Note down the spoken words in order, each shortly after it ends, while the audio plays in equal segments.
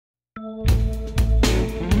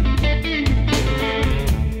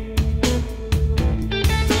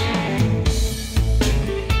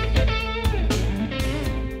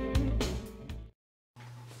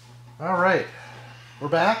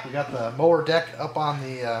back. We got the mower deck up on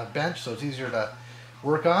the bench, so it's easier to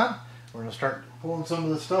work on. We're going to start pulling some of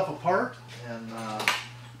this stuff apart and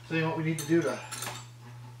seeing what we need to do to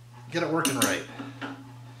get it working right.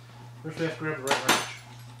 First we have to grab the right wrench.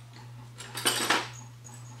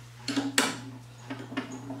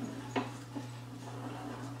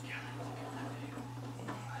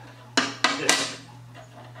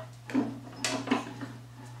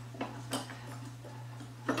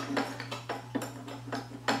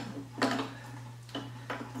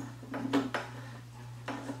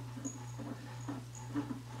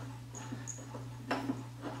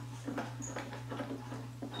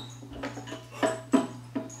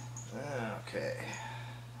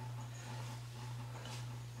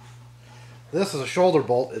 This is a shoulder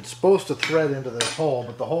bolt. It's supposed to thread into this hole,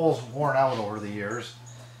 but the hole's worn out over the years.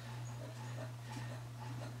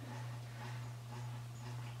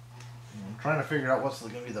 I'm trying to figure out what's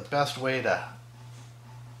going to be the best way to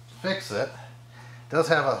fix it. It does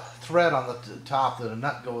have a thread on the top that a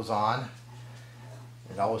nut goes on.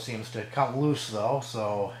 It always seems to come loose though,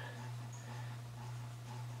 so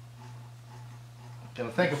I'm going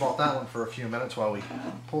to think about that one for a few minutes while we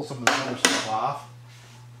pull some of the other stuff off.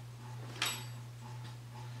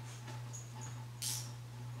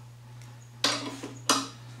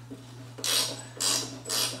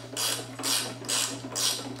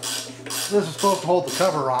 This is supposed to hold the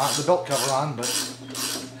cover on, the belt cover on, but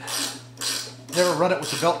never run it with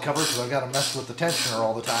the belt cover because I've got to mess with the tensioner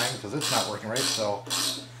all the time because it's not working right. So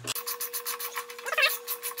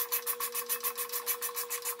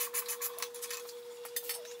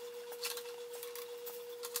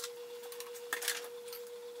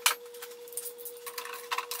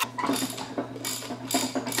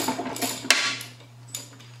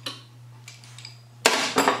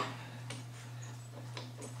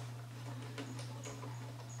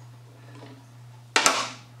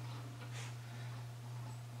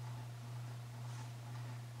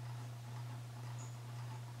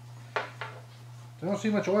I don't see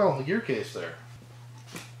much oil in the gear case there.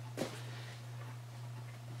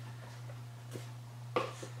 What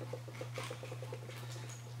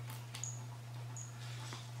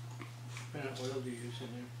kind of oil do you use in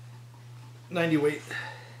there? 90 weight.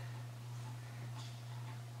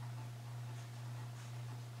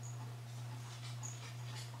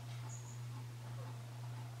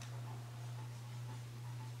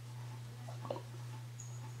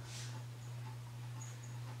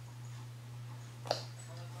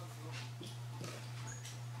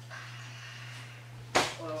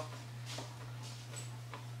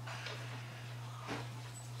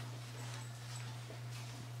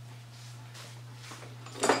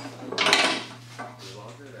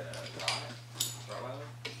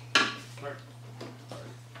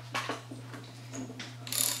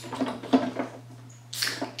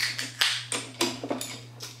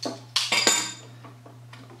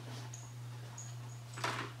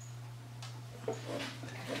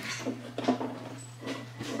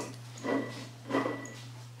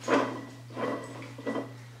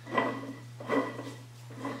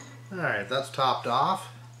 Alright, that's topped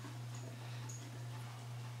off.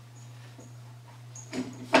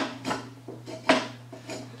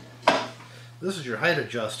 This is your height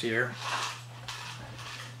adjust here.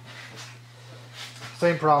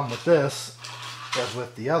 Same problem with this as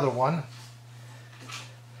with the other one,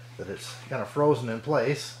 that it's kind of frozen in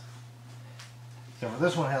place. So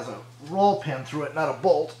this one has a roll pin through it, not a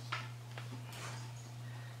bolt.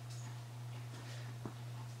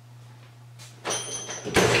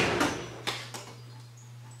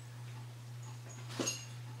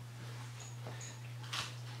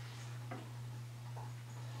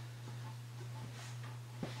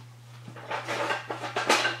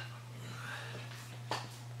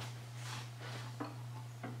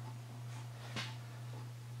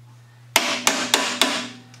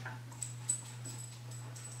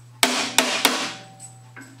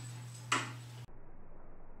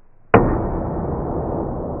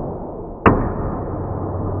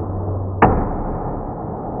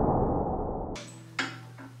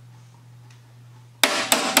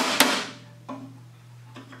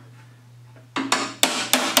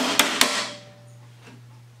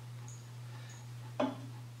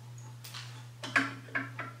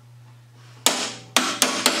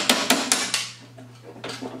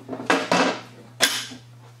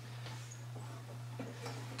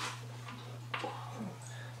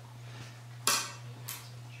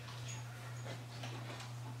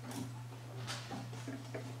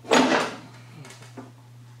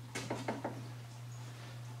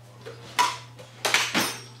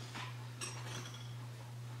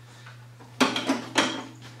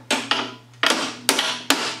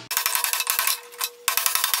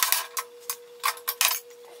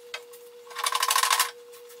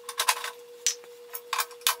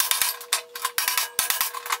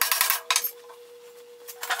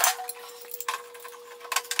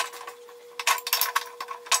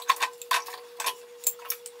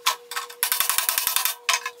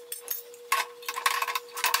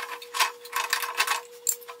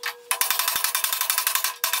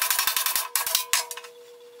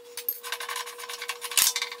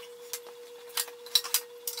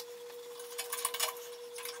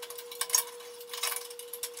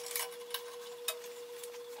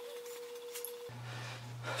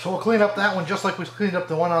 So we'll clean up that one just like we cleaned up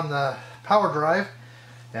the one on the power drive,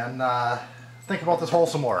 and think about this hole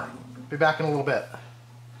some more. Be back in a little bit.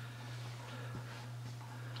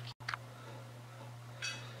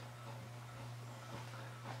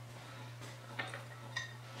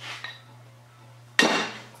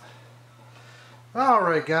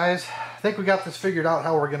 Alright guys, I think we got this figured out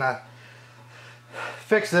how we're gonna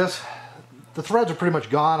fix this. The threads are pretty much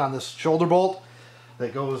gone on this shoulder bolt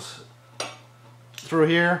that goes through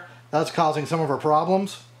here. That's causing some of our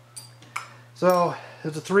problems. So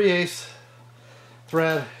it's a 3/8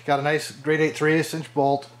 thread, got a nice grade 8 3/8 inch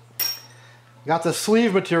bolt. Got the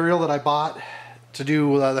sleeve material that I bought to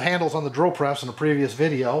do the handles on the drill press in a previous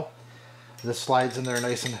video. This slides in there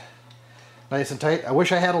nice and tight. I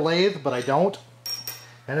wish I had a lathe, but I don't.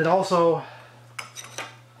 And it also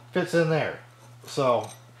fits in there. So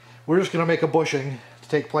we're just going to make a bushing to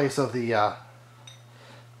take place of the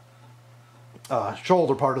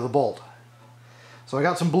shoulder part of the bolt. So I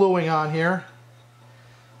got some bluing on here,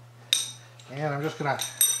 and I'm just going to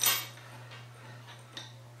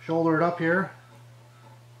shoulder it up here.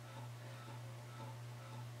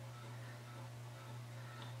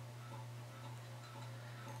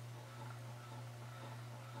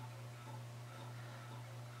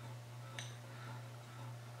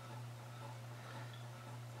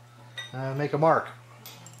 And make a mark.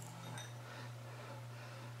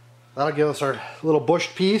 That'll give us our little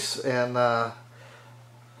bushed piece, and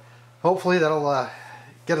hopefully that'll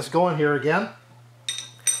get us going here again.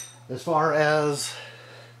 As far as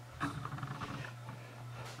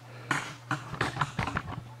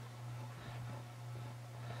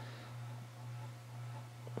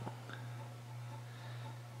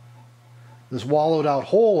this wallowed out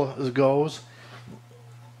hole goes,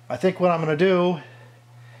 I think what I'm going to do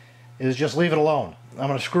is just leave it alone. I'm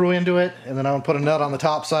going to screw into it, and then I'm going to put a nut on the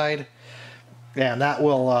top side, and that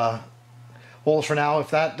will hold us for now. If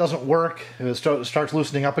that doesn't work, if it starts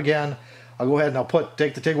loosening up again, I'll go ahead and I'll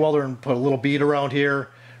take the TIG welder and put a little bead around here,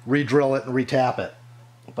 re-drill it and re-tap it.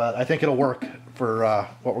 But I think it'll work for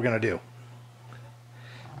what we're going to do.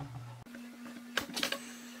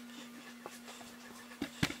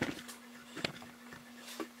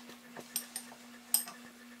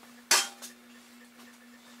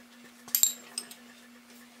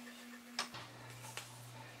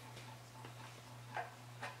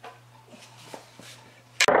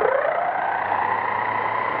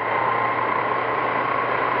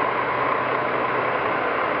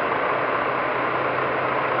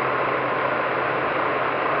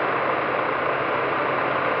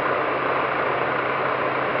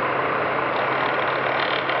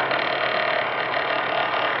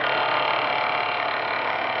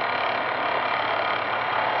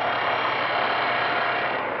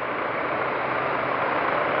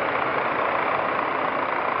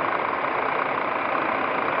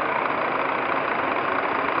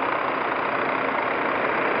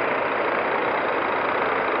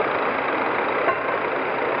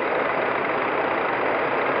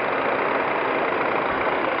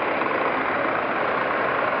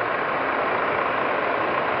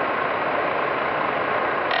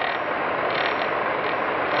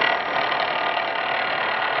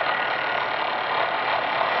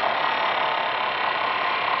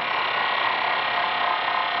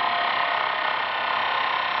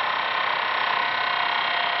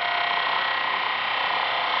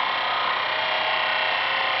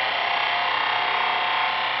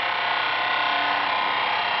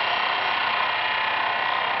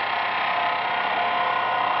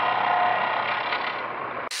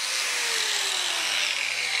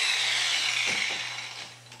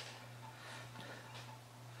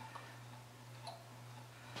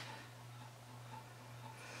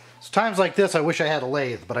 Times like this, I wish I had a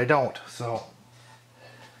lathe, but I don't, so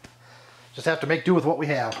just have to make do with what we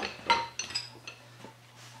have.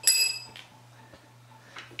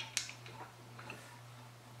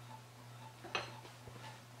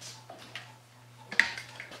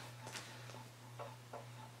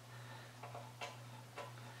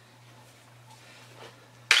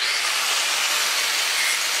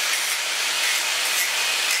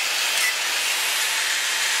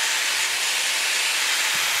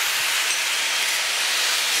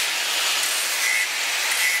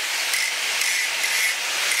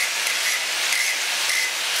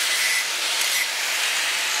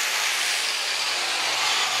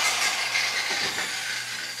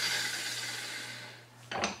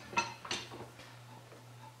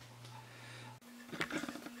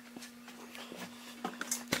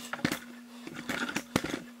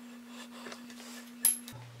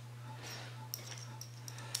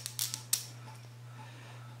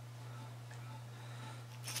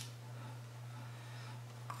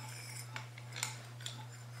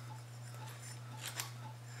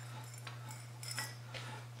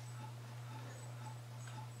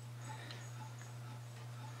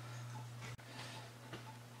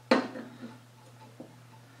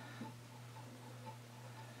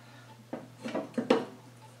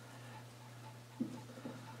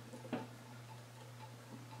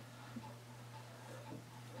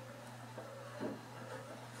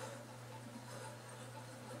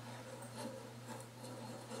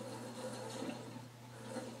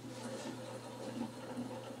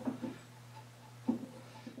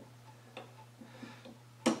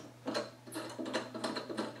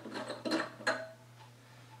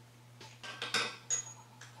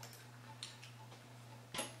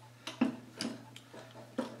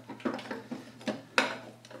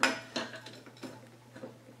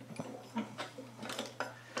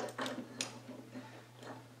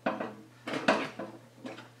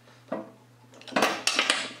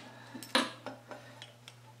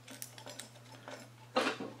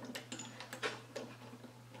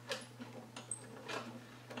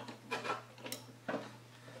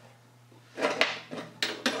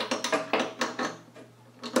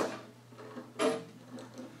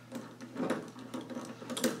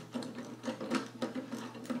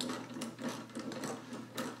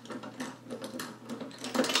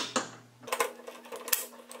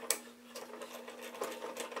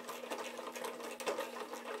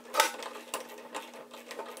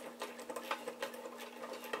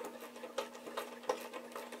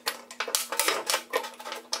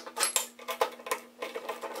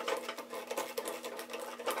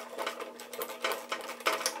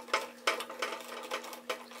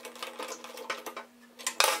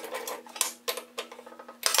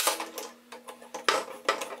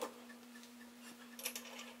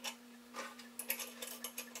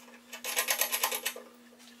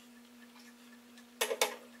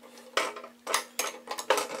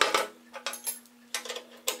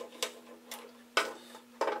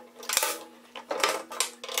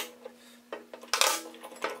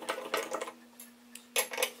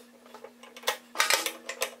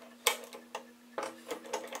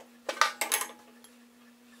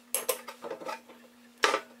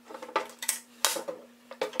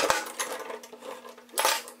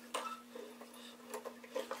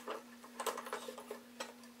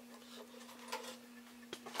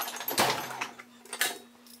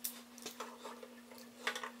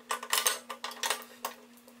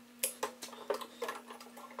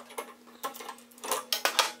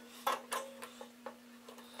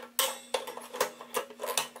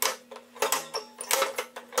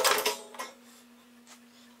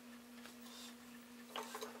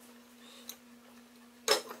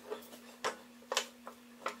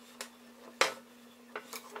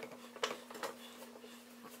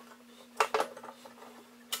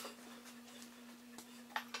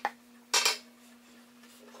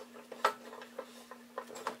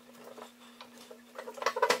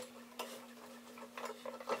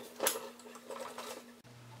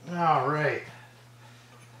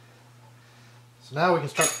 So now we can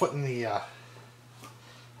start putting the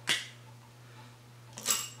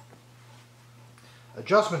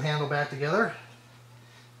adjustment handle back together.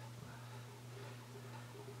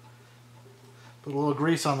 Put a little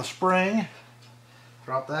grease on the spring.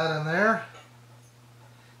 Drop that in there.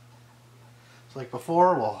 Just like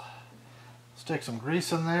before, we'll stick some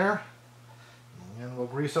grease in there. And we'll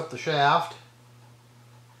grease up the shaft.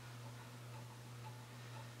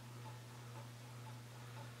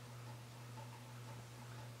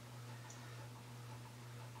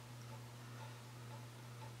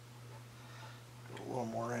 Put a little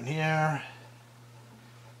more in here.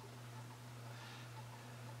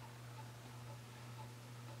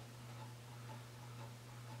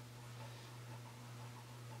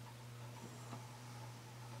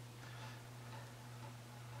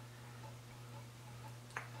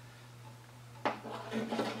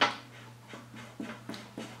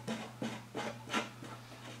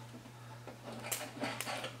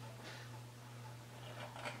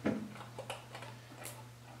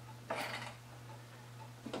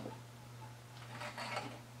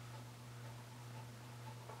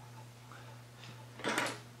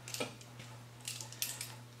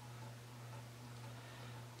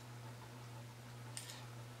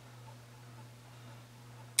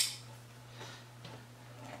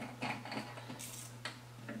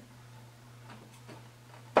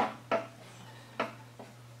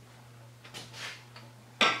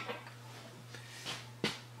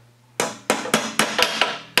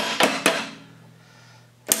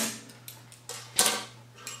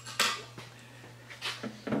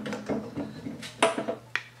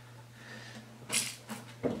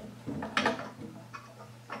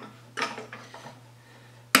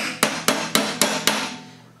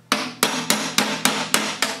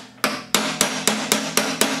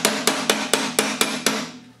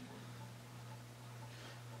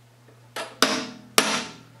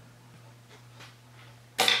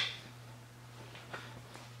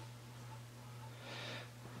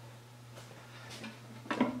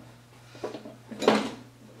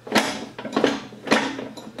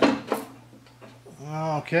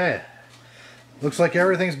 Okay, looks like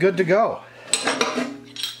everything's good to go.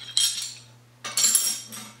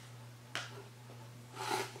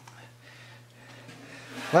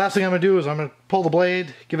 Last thing I'm going to do is I'm going to pull the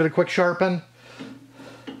blade, give it a quick sharpen.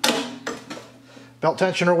 Belt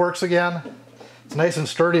tensioner works again. It's nice and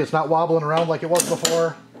sturdy, it's not wobbling around like it was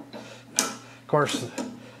before. Of course,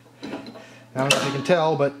 I don't know if you can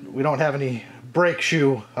tell, but we don't have any brake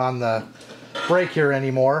shoe on the brake here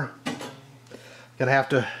anymore. Gonna have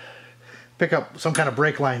to pick up some kind of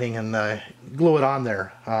brake lining and glue it on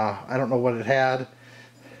there. I don't know what it had.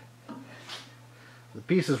 The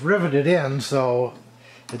piece is riveted in, so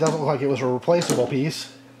it doesn't look like it was a replaceable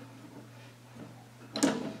piece.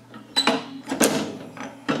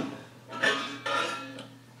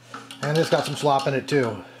 And it's got some slop in it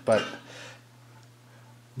too, but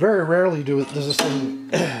very rarely does this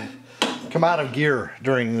thing come out of gear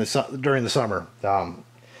during the summer.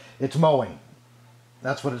 It's mowing.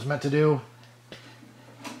 That's what it's meant to do.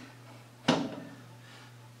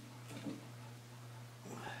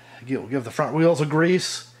 Give the front wheels a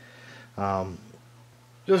grease. Just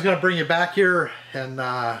going to bring you back here in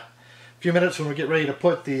a few minutes when we get ready to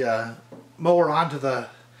put the mower onto the,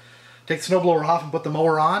 take the snowblower off and put the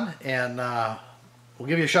mower on, and we'll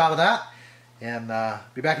give you a shot of that, and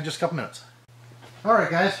be back in just a couple minutes. Alright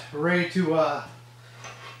guys, we're ready to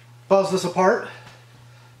buzz this apart.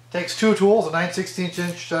 Takes two tools, a 9/16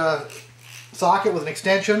 inch socket with an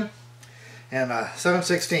extension, and a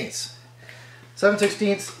 7/16.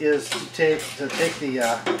 7/16 is to take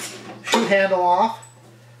the chute handle off.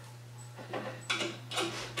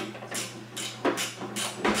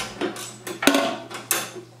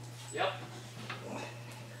 Yep. I'm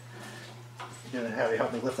gonna have you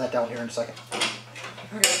help me lift that down here in a second.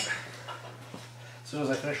 Okay. As soon as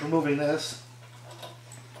I finish removing this.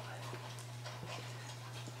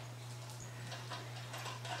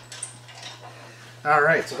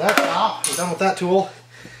 Alright, so that's off. We're done with that tool.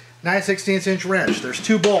 9/16 inch wrench. There's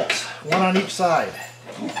two bolts, one on each side.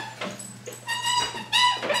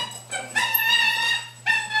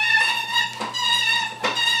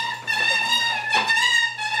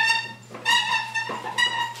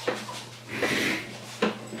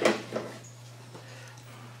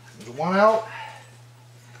 There's one out.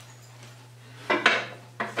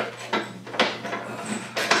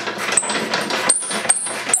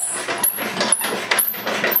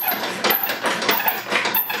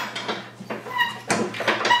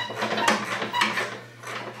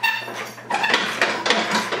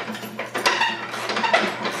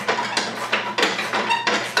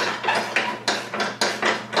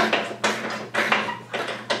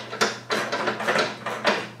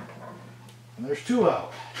 there's two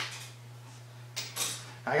out.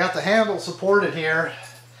 I got the handle supported here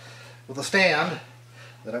with a stand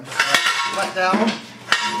that I'm just going to let down.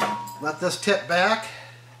 Let this tip back.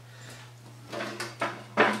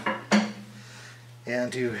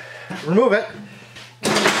 And to remove it,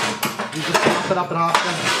 you just pop it up and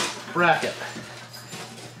off the bracket.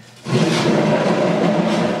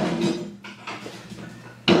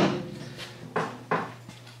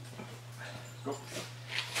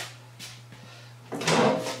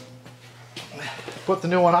 Put the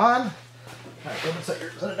new one on. All right, go and set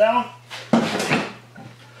it down.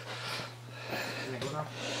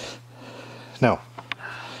 No.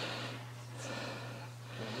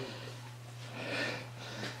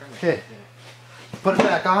 Okay. Put it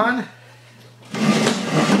back on.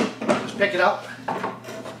 Just pick it up.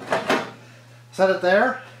 Set it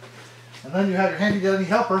there. And then you have your handy dandy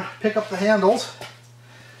helper pick up the handles.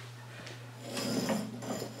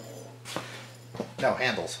 No,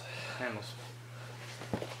 handles. Handles.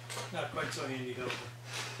 Not quite so handy helper.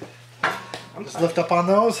 Just lift up on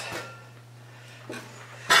those.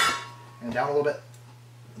 And down a little bit.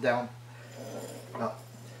 Down. Up.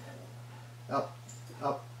 Up.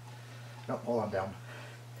 Up. No, hold on, down.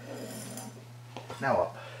 Now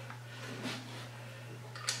up.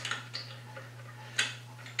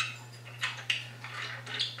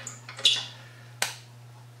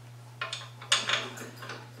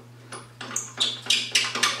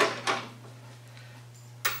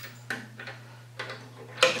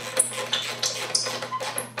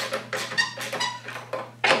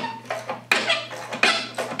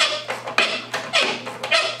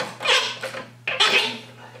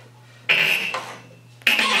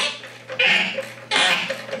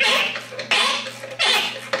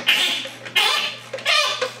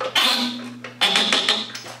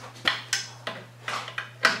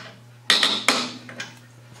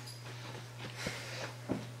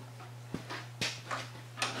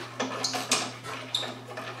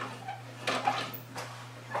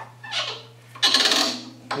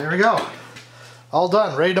 There we go. All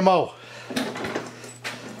done, ready to mow.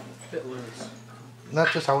 Bit loose.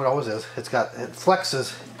 That's just how it always is. It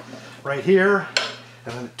flexes right here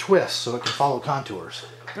and then it twists so it can follow contours.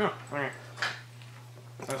 Oh, alright.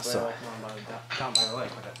 That's So. why I like mowing down by the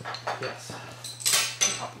lake with it. Yes.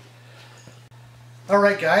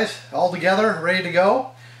 Alright guys, all together, ready to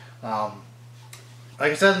go. Like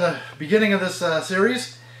I said in the beginning of this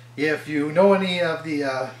series, if you know any of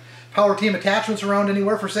the Power Team attachments around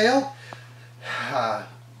anywhere for sale,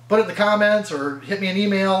 put it in the comments or hit me an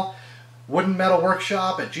email,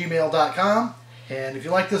 woodenmetalworkshop@gmail.com. And if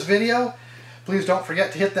you like this video, please don't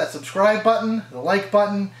forget to hit that subscribe button, the like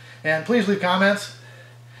button, and please leave comments.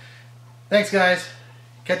 Thanks guys.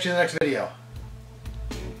 Catch you in the next video.